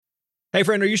Hey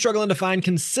friend, are you struggling to find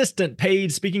consistent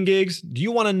paid speaking gigs? Do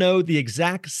you want to know the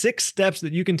exact 6 steps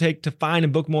that you can take to find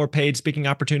and book more paid speaking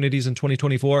opportunities in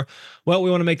 2024? Well,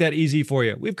 we want to make that easy for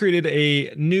you. We've created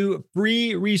a new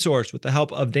free resource with the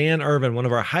help of Dan Irvin, one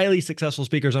of our highly successful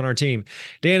speakers on our team.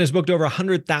 Dan has booked over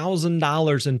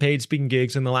 $100,000 in paid speaking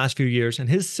gigs in the last few years, and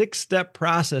his 6-step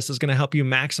process is going to help you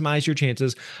maximize your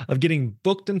chances of getting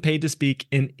booked and paid to speak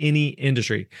in any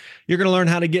industry. You're going to learn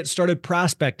how to get started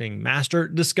prospecting, master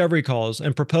discovery calls,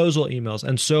 and proposal emails,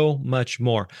 and so much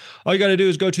more. All you got to do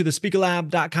is go to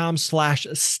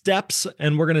thespeakerlab.com/steps,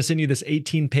 and we're going to send you this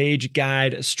 18-page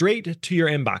guide straight to your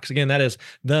inbox. Again, that is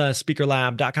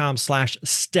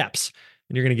thespeakerlab.com/steps,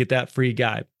 and you're going to get that free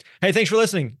guide. Hey, thanks for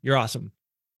listening. You're awesome.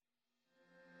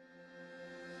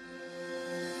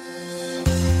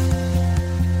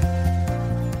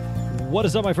 What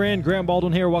is up, my friend? Graham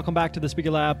Baldwin here. Welcome back to the Speaker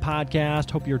Lab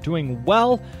podcast. Hope you're doing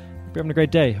well. Hope you're having a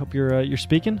great day. Hope you're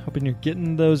speaking. Hoping you're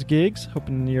getting those gigs.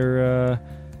 Hoping you're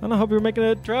hope you're making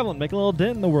a traveling, making a little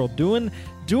dent in the world, doing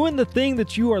the thing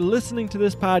that you are listening to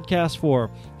this podcast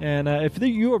for. And if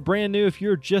you are brand new, if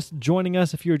you're just joining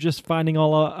us, if you're just finding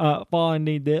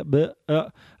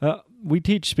we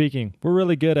teach speaking. We're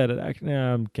really good at it.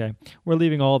 Okay. We're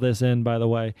leaving all this in, by the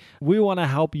way. We want to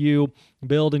help you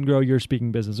build and grow your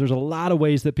speaking business. There's a lot of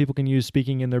ways that people can use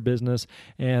speaking in their business,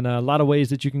 and a lot of ways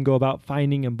that you can go about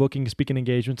finding and booking speaking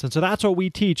engagements. And so that's what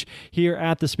we teach here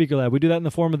at the Speaker Lab. We do that in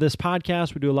the form of this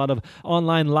podcast. We do a lot of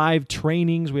online live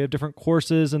trainings. We have different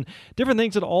courses and different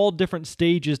things at all different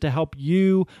stages to help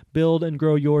you build and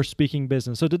grow your speaking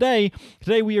business. So today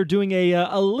we are doing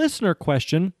a listener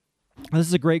question. This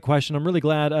is a great question. I'm really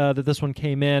glad that this one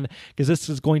came in, because this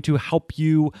is going to help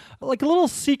you, like a little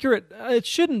secret. It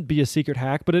shouldn't be a secret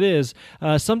hack, but it is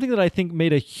something that I think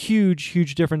made a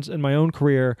huge difference in my own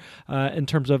career in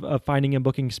terms of finding and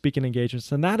booking speaking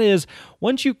engagements. And that is,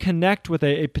 once you connect with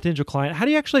a potential client, how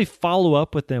do you actually follow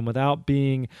up with them without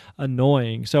being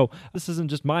annoying? So this isn't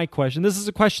just my question. This is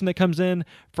a question that comes in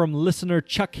from listener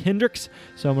Chuck Hendricks.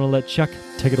 So I'm going to let Chuck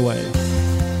take it away.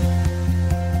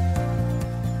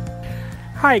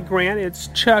 Hi, Grant. It's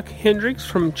Chuck Hendricks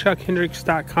from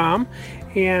chuckhendricks.com.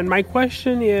 And my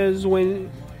question is,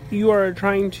 when you are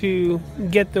trying to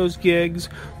get those gigs,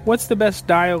 what's the best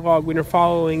dialogue when you're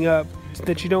following up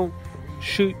that you don't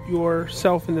shoot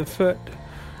yourself in the foot,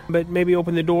 but maybe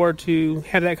open the door to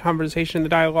have that conversation, the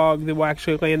dialogue that will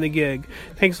actually land the gig?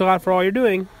 Thanks a lot for all you're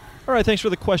doing. All right, thanks for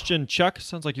the question, Chuck.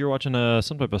 Sounds like you're watching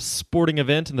some type of sporting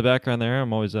event in the background there. I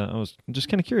was just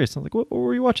kind of curious. I'm like, what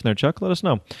were you watching there, Chuck? Let us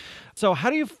know. So how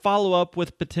do you follow up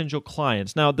with potential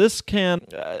clients? Now, this can,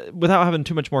 without having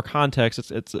too much more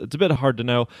context, it's a bit hard to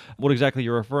know what exactly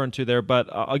you're referring to there, but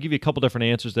I'll give you a couple different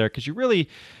answers there, because you would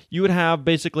have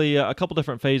basically a couple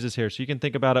different phases here. So you can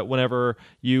think about it whenever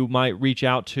you might reach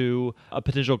out to a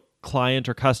potential client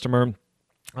or customer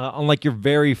on like your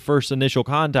very first initial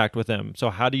contact with them. So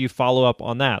how do you follow up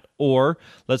on that? Or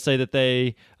let's say that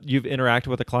you've interacted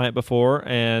with a client before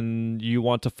and you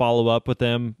want to follow up with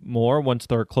them more once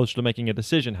they're closer to making a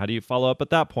decision. How do you follow up at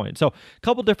that point? So a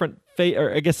couple different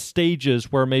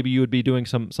stages where maybe you would be doing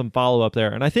some follow up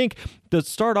there. And I think to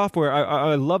start off where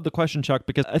I love the question, Chuck,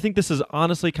 because I think this is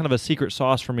honestly kind of a secret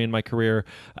sauce for me in my career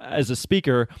as a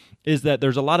speaker, is that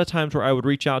there's a lot of times where I would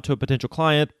reach out to a potential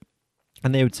client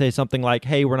and they would say something like,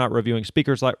 hey, we're not reviewing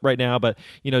speakers right now, but,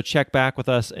 check back with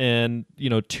us in,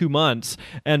 2 months.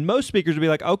 And most speakers would be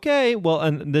like, okay, well,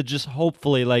 and then just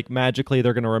hopefully like magically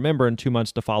they're going to remember in 2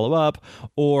 months to follow up.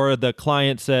 Or the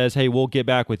client says, hey, we'll get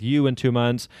back with you in 2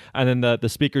 months. And then the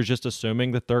speaker's just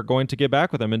assuming that they're going to get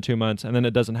back with them in 2 months. And then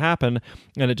it doesn't happen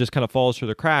and it just kind of falls through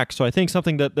the cracks. So I think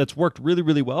something that's worked really,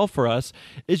 really well for us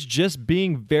is just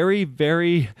being very,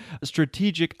 very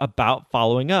strategic about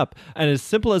following up. And as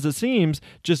simple as it seems,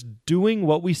 just doing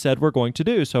what we said we're going to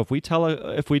do. So if we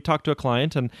talk to a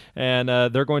client and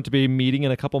they're going to be meeting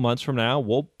in a couple months from now,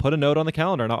 we'll put a note on the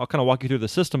calendar, and I'll kind of walk you through the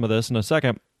system of this in a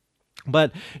second.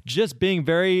 But just being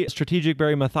very strategic,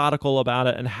 very methodical about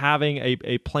it, and having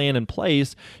a plan in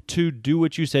place to do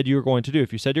what you said you were going to do.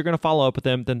 If you said you're going to follow up with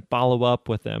them, then follow up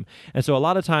with them. And so a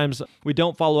lot of times we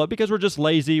don't follow up because we're just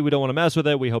lazy. We don't want to mess with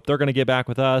it. We hope they're going to get back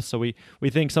with us. So we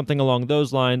think something along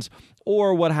those lines.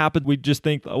 Or what happened, we just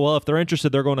think, well, if they're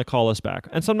interested, they're going to call us back.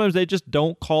 And sometimes they just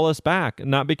don't call us back,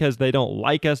 not because they don't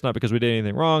like us, not because we did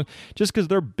anything wrong, just because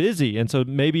they're busy. And so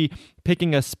maybe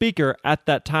picking a speaker at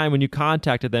that time when you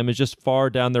contacted them is just far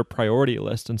down their priority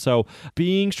list. And so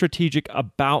being strategic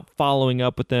about following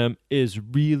up with them is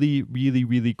really, really,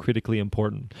 really critically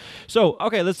important. So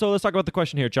let's talk about the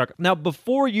question here, Chuck. Now,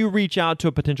 before you reach out to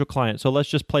a potential client, so let's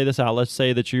just play this out. Let's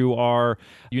say that you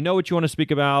know what you want to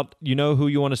speak about, you know who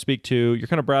you want to speak to, you're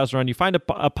kind of browsing around, you find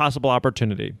a possible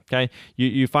opportunity, okay?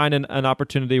 You find an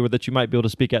opportunity that you might be able to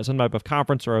speak at some type of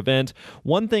conference or event.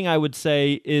 One thing I would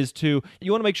say is you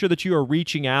want to make sure that you are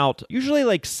reaching out usually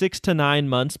like 6 to 9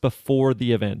 months before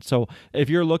the event. So if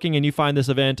you're looking and you find this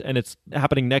event and it's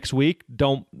happening next week,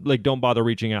 don't bother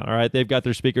reaching out, all right? They've got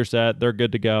their speaker set, they're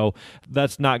good to go.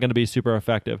 That's not going to be super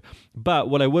effective. But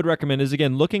what I would recommend is,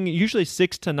 again, looking usually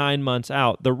 6 to 9 months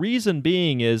out. The reason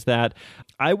being is that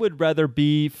I would rather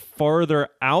be farther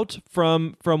out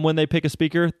from when they pick a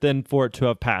speaker than for it to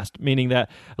have passed. Meaning that,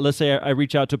 let's say I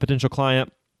reach out to a potential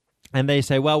client and they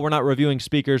say, well, we're not reviewing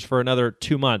speakers for another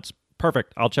 2 months.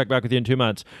 Perfect. I'll check back with you in 2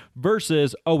 months.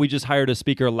 Versus, we just hired a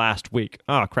speaker last week.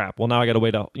 Oh, crap. Well, now I got to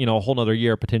wait a whole nother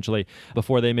year potentially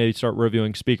before they maybe start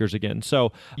reviewing speakers again.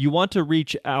 So you want to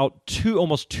reach out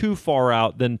almost too far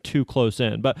out than too close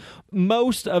in. But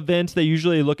most events, they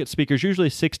usually look at speakers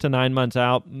usually 6 to 9 months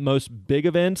out. Most big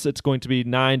events, it's going to be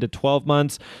 9 to 12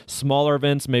 months. Smaller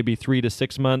events, maybe 3 to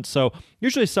 6 months. So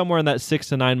usually somewhere in that 6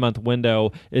 to 9 month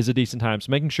window is a decent time.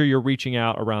 So making sure you're reaching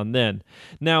out around then.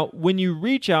 Now, when you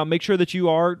reach out, make sure that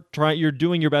you're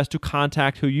doing your best to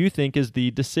contact who you think is the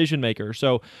decision maker.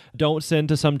 So don't send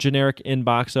to some generic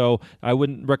inbox. So I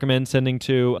wouldn't recommend sending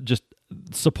to just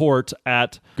support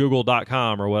at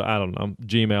google.com or what, I don't know,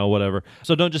 Gmail, whatever.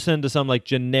 So don't just send to some like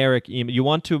generic email. You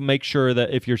want to make sure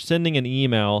that if you're sending an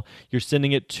email, you're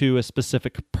sending it to a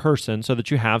specific person so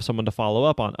that you have someone to follow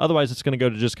up on. Otherwise, it's going to go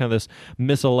to just kind of this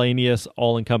miscellaneous,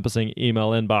 all-encompassing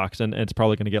email inbox, and it's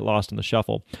probably going to get lost in the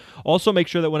shuffle. Also, make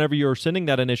sure that whenever you're sending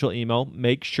that initial email,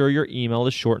 make sure your email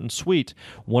is short and sweet.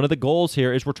 One of the goals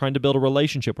here is we're trying to build a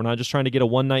relationship. We're not just trying to get a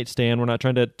one-night stand. We're not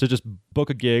trying to just book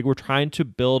a gig. We're trying to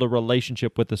build a relationship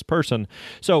with this person.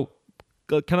 So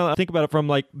kind of think about it from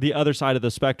like the other side of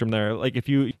the spectrum there. Like if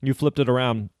you flipped it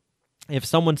around, if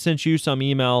someone sent you some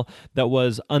email that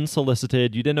was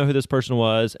unsolicited, you didn't know who this person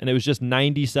was, and it was just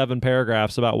 97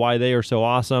 paragraphs about why they are so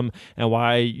awesome and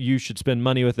why you should spend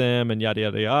money with them and yada,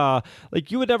 yada, yada.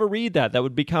 Like you would never read that. That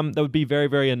would be very,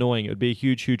 very annoying. It would be a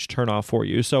huge, huge turnoff for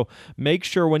you. So make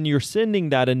sure when you're sending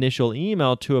that initial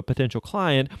email to a potential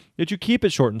client that you keep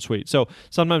it short and sweet. So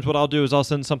sometimes what I'll do is I'll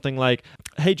send something like,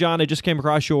 hey, John, I just came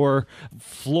across your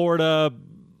Florida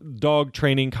dog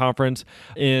training conference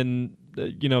in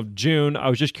June. I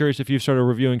was just curious if you've started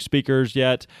reviewing speakers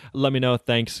yet. Let me know.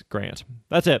 Thanks, Grant.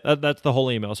 That's it. That's the whole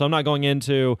email. So I'm not going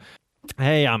into,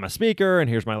 hey, I'm a speaker, and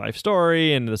here's my life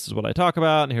story, and this is what I talk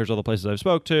about, and here's all the places I've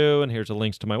spoke to, and here's the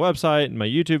links to my website and my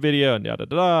YouTube video, and yada,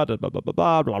 da, da, blah, blah, blah,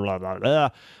 blah, blah, blah, blah, blah.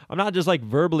 I'm not just like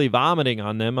verbally vomiting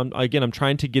on them. I'm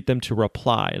trying to get them to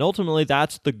reply. And ultimately,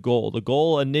 that's the goal. The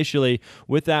goal initially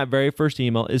with that very first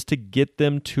email is to get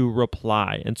them to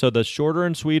reply. And so the shorter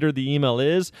and sweeter the email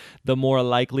is, the more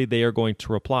likely they are going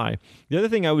to reply. The other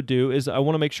thing I would do is I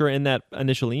want to make sure in that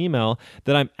initial email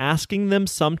that I'm asking them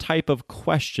some type of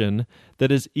question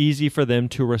that is easy for them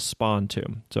to respond to.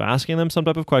 So asking them some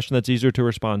type of question that's easier to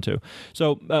respond to.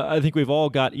 So I think we've all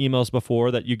got emails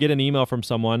before that you get an email from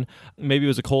someone, maybe it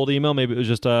was a cold email, maybe it was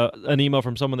just an email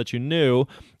from someone that you knew,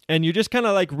 and you're just kind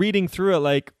of like reading through it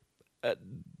like,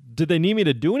 did they need me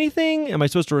to do anything? Am I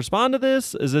supposed to respond to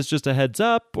this? Is this just a heads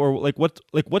up? Or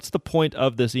what's the point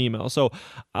of this email? So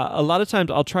a lot of times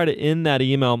I'll try to end that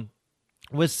email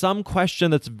with some question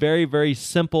that's very, very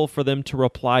simple for them to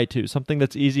reply to, something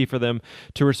that's easy for them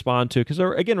to respond to. Because,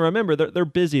 again, remember, they're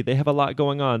busy. They have a lot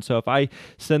going on. So if I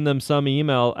send them some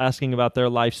email asking about their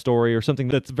life story or something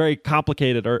that's very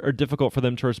complicated or difficult for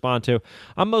them to respond to,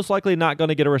 I'm most likely not going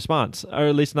to get a response, or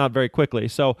at least not very quickly.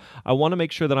 So I want to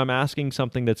make sure that I'm asking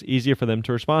something that's easier for them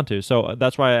to respond to. So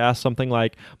that's why I asked something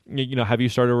like, have you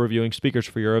started reviewing speakers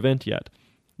for your event yet?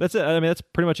 That's it. I mean, that's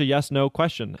pretty much a yes/no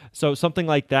question. So something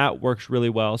like that works really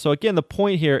well. So again, the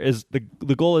point here is the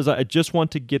goal is I just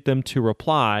want to get them to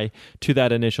reply to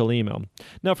that initial email.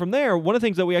 Now from there, one of the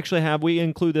things that we actually have, we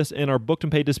include this in our Booked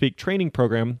and Paid to Speak training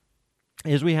program,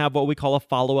 is we have what we call a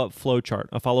follow-up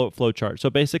flowchart. So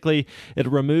basically, it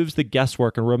removes the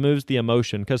guesswork and removes the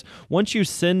emotion, because once you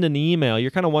send an email, you're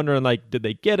kind of wondering, like, did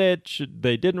they get it?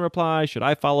 They didn't reply? Should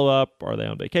I follow up? Are they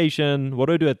on vacation? What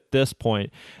do I do at this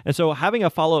point? And so having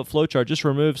a follow-up flowchart just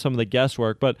removes some of the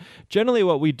guesswork. But generally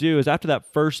what we do is after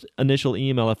that first initial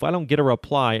email, if I don't get a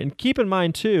reply, and keep in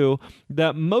mind too,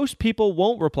 that most people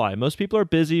won't reply. Most people are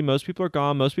busy. Most people are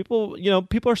gone. Most people,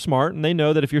 people are smart, and they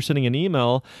know that if you're sending an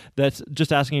email that's is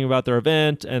just asking about their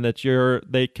event and that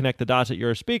they connect the dots that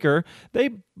you're a speaker,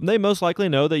 they most likely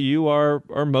know that you are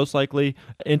most likely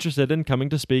interested in coming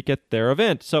to speak at their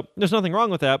event. So there's nothing wrong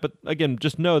with that, but again,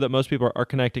 just know that most people are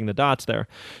connecting the dots there.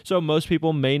 So most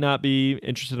people may not be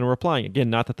interested in replying. Again,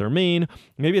 not that they're mean.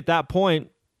 Maybe at that point,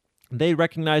 they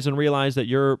recognize and realize that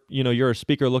you're a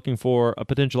speaker looking for a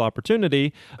potential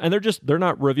opportunity, and they're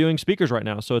not reviewing speakers right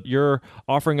now. So you're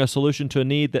offering a solution to a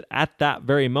need that at that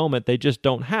very moment they just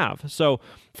don't have. So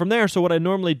from there, what I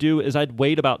normally do is I'd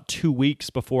wait about 2 weeks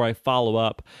before I follow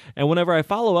up. And whenever I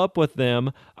follow up with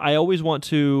them, I always want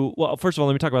to, well, first of all,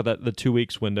 let me talk about the 2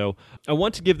 weeks window. I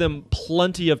want to give them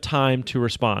plenty of time to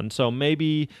respond. So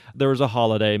maybe there was a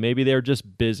holiday, maybe they were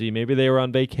just busy, maybe they were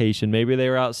on vacation, maybe they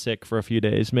were out sick for a few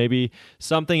days, maybe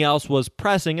something else was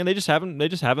pressing and they just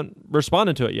haven't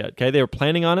responded to it yet. Okay, they were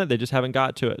planning on it, they just haven't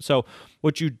got to it. So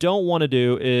what you don't want to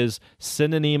do is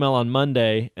send an email on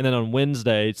Monday and then on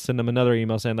Wednesday send them another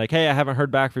email saying like, hey, I haven't heard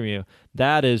back from you.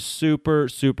 That is super,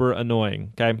 super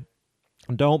annoying. Okay.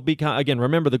 Don't be, again,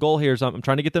 remember the goal here is I'm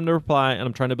trying to get them to reply and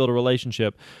I'm trying to build a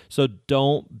relationship. So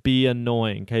don't be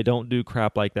annoying, okay? Don't do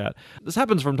crap like that. This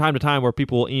happens from time to time where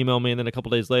people will email me and then a couple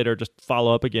days later just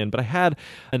follow up again. But I had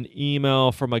an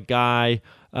email from a guy,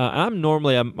 and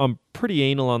I'm pretty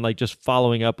anal on like just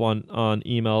following up on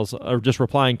emails or just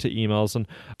replying to emails and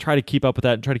try to keep up with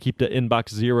that and try to keep the inbox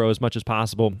zero as much as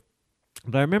possible.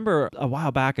 But I remember a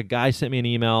while back, a guy sent me an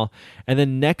email, and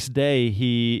then next day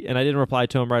and I didn't reply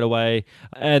to him right away,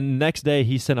 and next day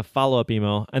he sent a follow-up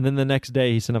email, and then the next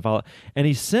day he sent a follow-up, and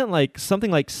he sent like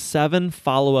something like 7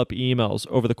 follow-up emails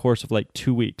over the course of like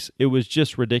 2 weeks. It was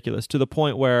just ridiculous to the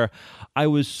point where I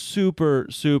was super,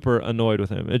 super annoyed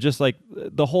with him. It just like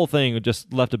the whole thing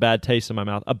just left a bad taste in my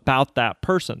mouth about that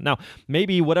person. Now,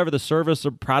 maybe whatever the service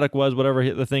or product was,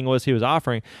 whatever the thing was he was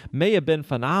offering, may have been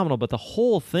phenomenal, but the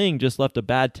whole thing just left a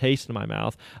bad taste in my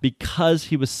mouth because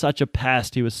he was such a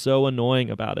pest. He was so annoying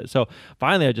about it. So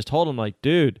finally I just told him like,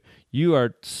 dude, you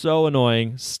are so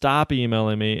annoying. Stop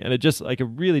emailing me. And it just like, it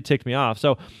really ticked me off.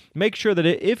 So make sure that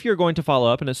if you're going to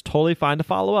follow up, and it's totally fine to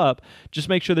follow up, just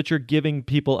make sure that you're giving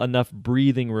people enough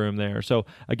breathing room there. So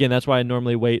again, that's why I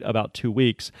normally wait about 2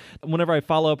 weeks. Whenever I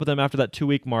follow up with them after that 2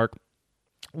 week mark,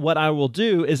 what I will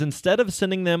do is instead of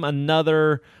sending them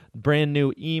another brand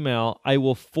new email, I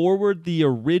will forward the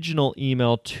original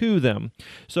email to them.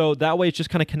 So that way it's just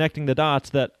kind of connecting the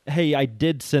dots that, hey, I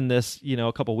did send this,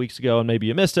 a couple weeks ago and maybe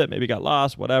you missed it, maybe got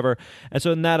lost, whatever. And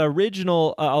so in that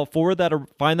original, I'll forward that or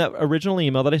find that original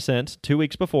email that I sent 2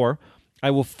 weeks before. I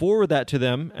will forward that to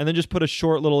them and then just put a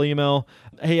short little email.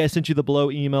 Hey, I sent you the below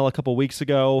email a couple weeks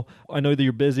ago. I know that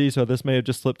you're busy, so this may have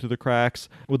just slipped through the cracks.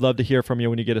 Would love to hear from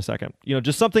you when you get a second.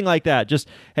 Just something like that. Just,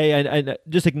 hey, I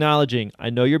just acknowledging,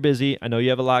 I know you're busy. I know you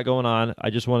have a lot going on.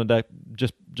 I just wanted to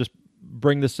just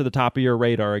bring this to the top of your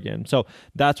radar again. So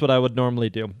that's what I would normally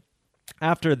do.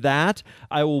 After that,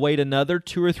 I will wait another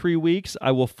 2 or 3 weeks.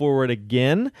 I will forward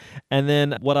again. And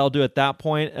then what I'll do at that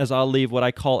point is I'll leave what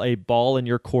I call a ball in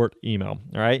your court email.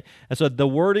 All right. And so the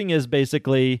wording is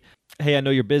basically, hey, I know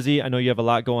you're busy. I know you have a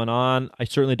lot going on. I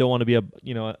certainly don't want to be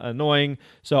annoying.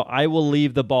 So I will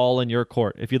leave the ball in your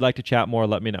court. If you'd like to chat more,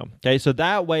 let me know. Okay. So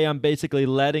that way I'm basically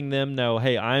letting them know,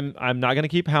 hey, I'm not going to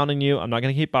keep hounding you. I'm not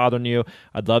going to keep bothering you.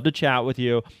 I'd love to chat with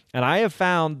you. And I have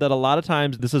found that a lot of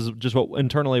times this is just what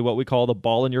we call the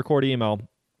ball in your court email,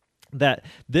 that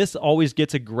this always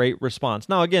gets a great response.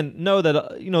 Now, again, know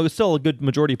that, still a good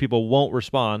majority of people won't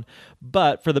respond,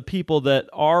 but for the people that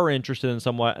are interested in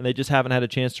somewhat and they just haven't had a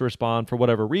chance to respond for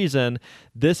whatever reason,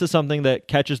 this is something that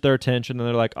catches their attention and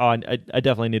they're like, oh, I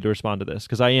definitely need to respond to this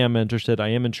because I am interested, I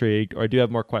am intrigued, or I do have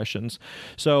more questions.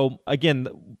 So again,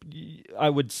 I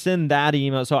would send that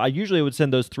email. So I usually would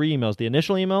send those 3 emails, the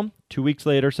initial email, 2 weeks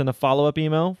later, send a follow-up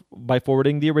email by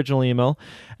forwarding the original email.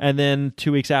 And then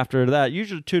 2 weeks after that,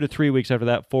 usually 2 to 3 weeks after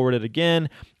that, forward it again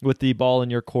with the ball in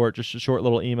your court, just a short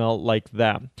little email like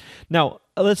that. Now,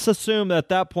 let's assume that at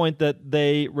that point that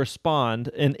they respond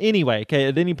in any way, okay?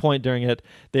 At any point during it,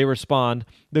 they respond.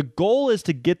 The goal is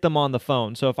to get them on the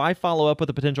phone. So if I follow up with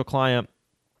a potential client,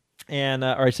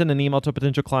 or I send an email to a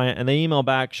potential client and they email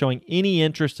back showing any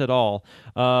interest at all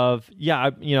of,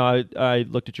 I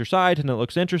looked at your site and it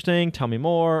looks interesting. Tell me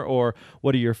more, or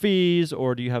what are your fees,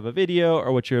 or do you have a video,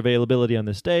 or what's your availability on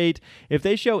this date? If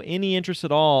they show any interest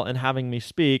at all in having me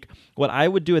speak, what I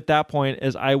would do at that point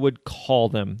is I would call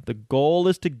them. The goal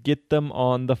is to get them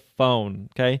on the phone,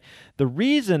 okay? The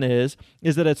reason is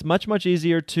that it's much, much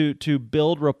easier to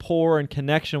build rapport and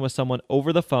connection with someone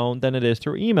over the phone than it is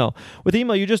through email. With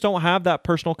email, you just don't have that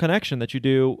personal connection that you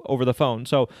do over the phone.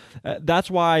 So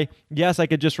that's why, yes, I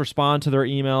could just respond to their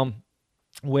email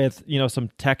with, some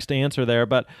text answer there,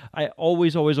 but I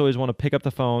always want to pick up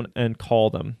the phone and call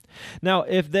them. Now,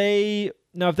 if they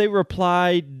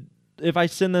reply, if I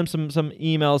send them some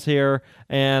emails here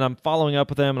and I'm following up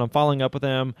with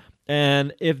them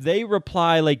and if they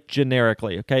reply like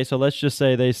generically, okay, so let's just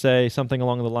say they say something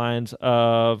along the lines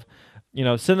of,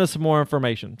 send us some more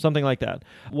information, something like that.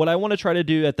 What I want to try to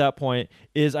do at that point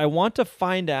is I want to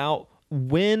find out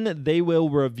when they will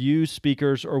review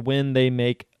speakers or when they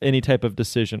make any type of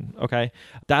decision, okay?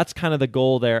 That's kind of the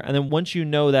goal there. And then once you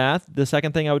know that, the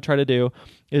second thing I would try to do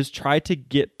is try to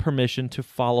get permission to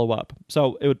follow up.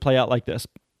 So it would play out like this.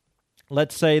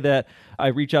 Let's say that I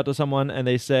reach out to someone and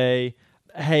they say,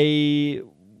 hey,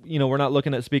 we're not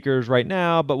looking at speakers right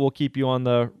now, but we'll keep you on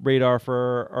the radar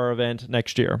for our event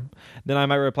next year. Then I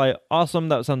might reply, awesome,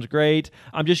 that sounds great.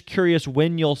 I'm just curious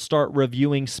when you'll start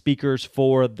reviewing speakers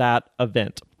for that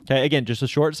event. Okay, again, just a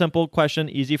short, simple question,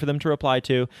 easy for them to reply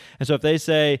to. And so if they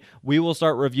say, we will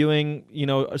start reviewing,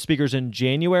 speakers in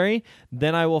January,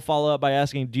 then I will follow up by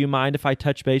asking, do you mind if I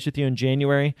touch base with you in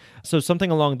January? So something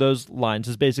along those lines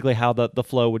is basically how the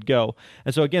flow would go.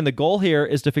 And so again, the goal here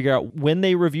is to figure out when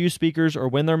they review speakers or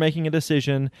when they're making a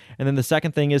decision. And then the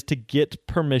second thing is to get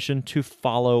permission to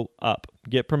follow up.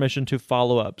 Get permission to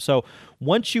follow up. So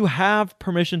once you have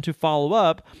permission to follow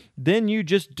up, then you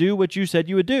just do what you said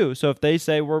you would do. So if they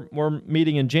say we're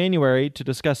meeting in January to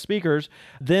discuss speakers,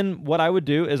 then what I would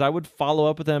do is I would follow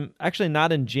up with them. Actually,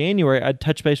 not in January. I'd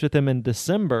touch base with them in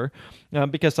December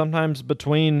because sometimes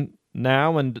between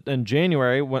now and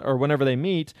January or whenever they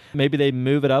meet, maybe they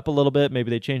move it up a little bit. Maybe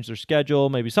they change their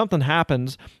schedule. Maybe something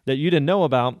happens that you didn't know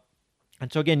about.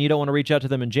 And so again, you don't want to reach out to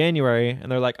them in January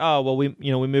and they're like, oh, well, we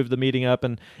moved the meeting up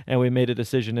and we made a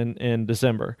decision in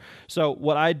December. So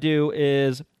what I do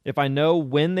is if I know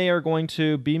when they are going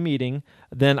to be meeting,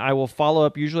 then I will follow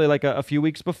up usually like a few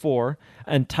weeks before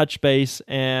and touch base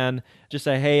and just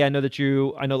say, hey, I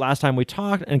know last time we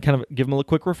talked, and kind of give them a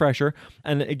quick refresher.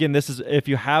 And again, this is if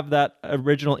you have that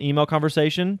original email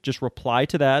conversation, just reply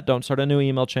to that. Don't start a new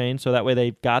email chain. So that way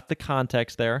they've got the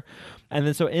context there. And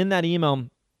then so in that email,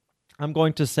 I'm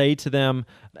going to say to them,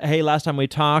 hey, last time we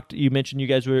talked, you mentioned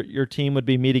your team would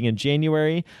be meeting in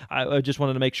January. I just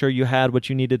wanted to make sure you had what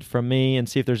you needed from me and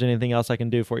see if there's anything else I can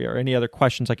do for you or any other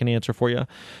questions I can answer for you.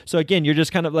 So again, you're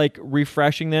just kind of like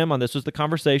refreshing them on this was the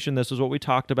conversation. This is what we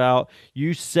talked about.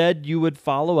 You said you would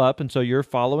follow up, and so you're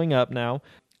following up now.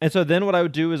 And so then what I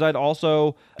would do is I'd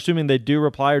also, assuming they do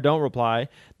reply or don't reply,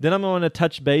 then I'm going to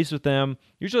touch base with them,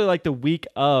 usually like the week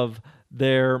of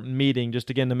their meeting, just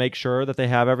again to make sure that they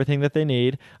have everything that they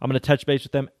need. I'm going to touch base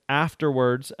with them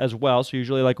afterwards as well, so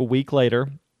usually like a week later,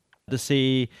 to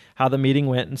see how the meeting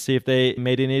went and see if they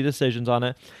made any decisions on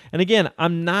it. And again,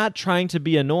 I'm not trying to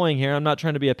be annoying here. I'm not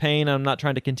trying to be a pain. I'm not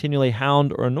trying to continually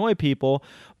hound or annoy people,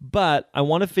 but I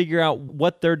want to figure out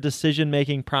what their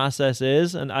decision-making process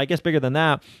is. And I guess bigger than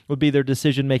that would be their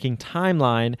decision-making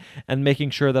timeline and making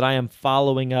sure that I am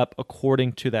following up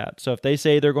according to that. So if they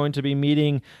say they're going to be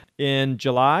meeting in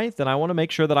July, then I want to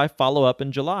make sure that I follow up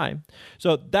in July.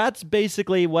 So that's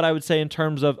basically what I would say in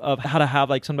terms of how to have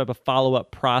like some type of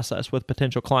follow-up process with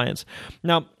potential clients.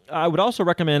 Now, I would also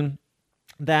recommend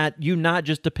that you not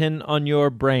just depend on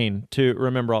your brain to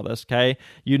remember all this, okay?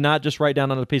 You not just write down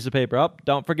on a piece of paper,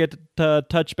 don't forget to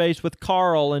touch base with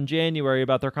Carl in January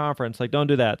about their conference. Like, don't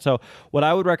do that. So what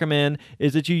I would recommend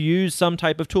is that you use some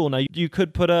type of tool. Now, you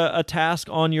could put a task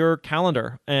on your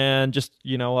calendar and just,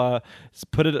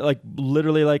 put it like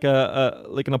literally like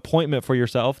an appointment for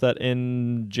yourself that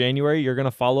in January, you're going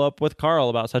to follow up with Carl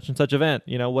about such and such event,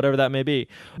 whatever that may be.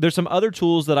 There's some other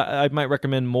tools that I might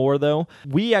recommend more, though.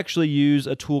 We actually use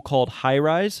a tool called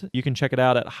Highrise. You can check it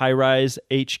out at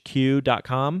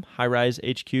highrisehq.com,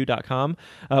 highrisehq.com.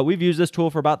 We've used this tool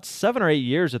for about 7 or 8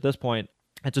 years at this point.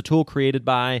 It's a tool created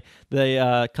by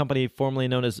the company formerly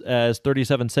known as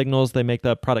 37 Signals. They make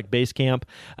the product Basecamp.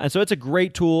 And so it's a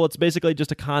great tool. It's basically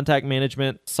just a contact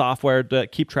management software to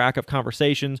keep track of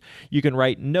conversations. You can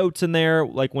write notes in there.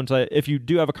 Like if you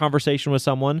do have a conversation with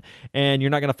someone and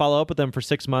you're not going to follow up with them for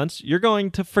 6 months, you're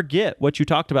going to forget what you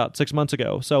talked about 6 months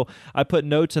ago. So I put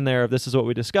notes in there of this is what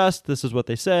we discussed, this is what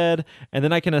they said, and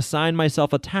then I can assign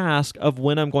myself a task of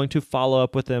when I'm going to follow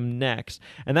up with them next.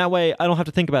 And that way I don't have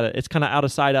to think about it. It's kind of out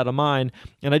of sight, out of mind.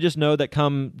 And I just know that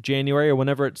come January or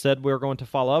whenever it said we were going to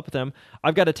follow up with them,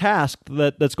 I've got a task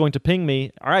that's going to ping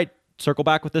me. All right, circle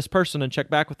back with this person and check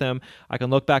back with them. I can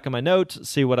look back at my notes,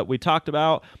 see what we talked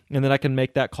about, and then I can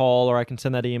make that call or I can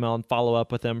send that email and follow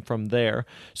up with them from there.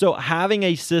 So having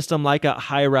a system like a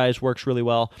Highrise works really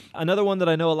well. Another one that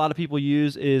I know a lot of people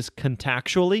use is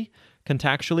Contactually.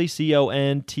 Contactually,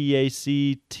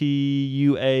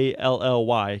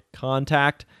 CONTACTUALLY.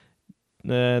 Contact,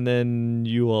 and then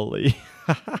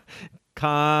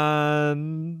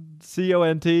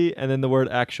CONT, and then the word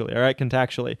actually. All right,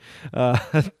 contactually.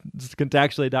 It's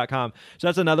contactually.com. So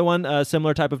that's another one,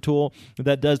 similar type of tool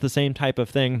that does the same type of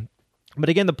thing. But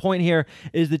again, the point here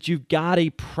is that you've got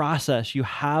a process. You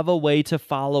have a way to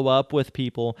follow up with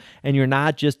people, and you're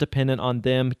not just dependent on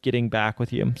them getting back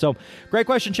with you. So, great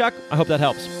question, Chuck. I hope that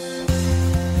helps.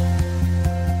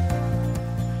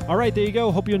 All right, there you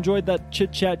go. Hope you enjoyed that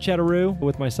chit-chat-chatteroo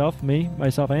with myself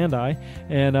and I,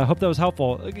 and I hope that was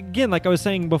helpful. Again, like I was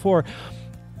saying before,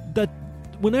 that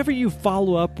whenever you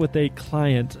follow up with a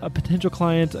client, a potential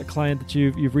client, a client that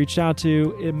you've reached out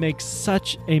to, it makes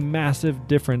such a massive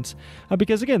difference.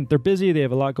 Because again, they're busy, they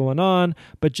have a lot going on,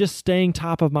 but just staying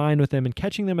top of mind with them and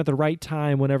catching them at the right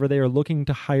time whenever they are looking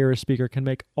to hire a speaker can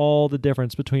make all the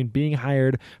difference between being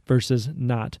hired versus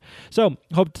not. So,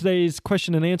 hope today's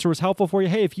question and answer was helpful for you.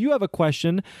 Hey, if you have a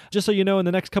question, just so you know, in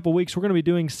the next couple of weeks, we're going to be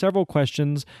doing several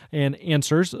questions and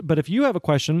answers. But if you have a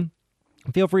question,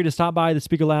 feel free to stop by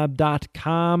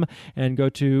thespeakerlab.com and go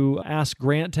to Ask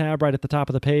Grant tab right at the top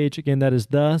of the page. Again, that is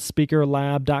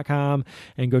thespeakerlab.com,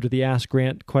 and go to the Ask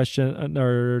Grant question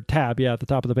or tab, at the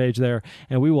top of the page there,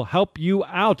 and we will help you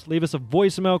out. Leave us a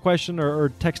voicemail question or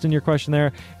text in your question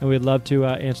there, and we'd love to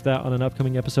answer that on an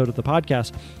upcoming episode of the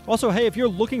podcast. Also, hey, if you're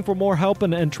looking for more help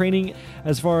and training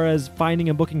as far as finding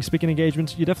and booking speaking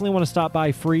engagements, you definitely want to stop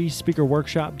by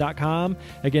freespeakerworkshop.com.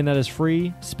 Again, that is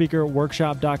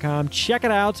freespeakerworkshop.com. Check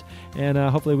it out, and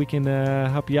hopefully we can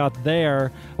help you out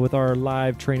there with our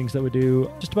live trainings that we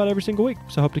do just about every single week.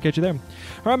 So hope to catch you there. All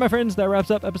right, my friends, that wraps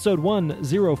up episode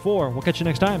 104. We'll catch you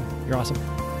next time. You're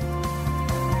awesome.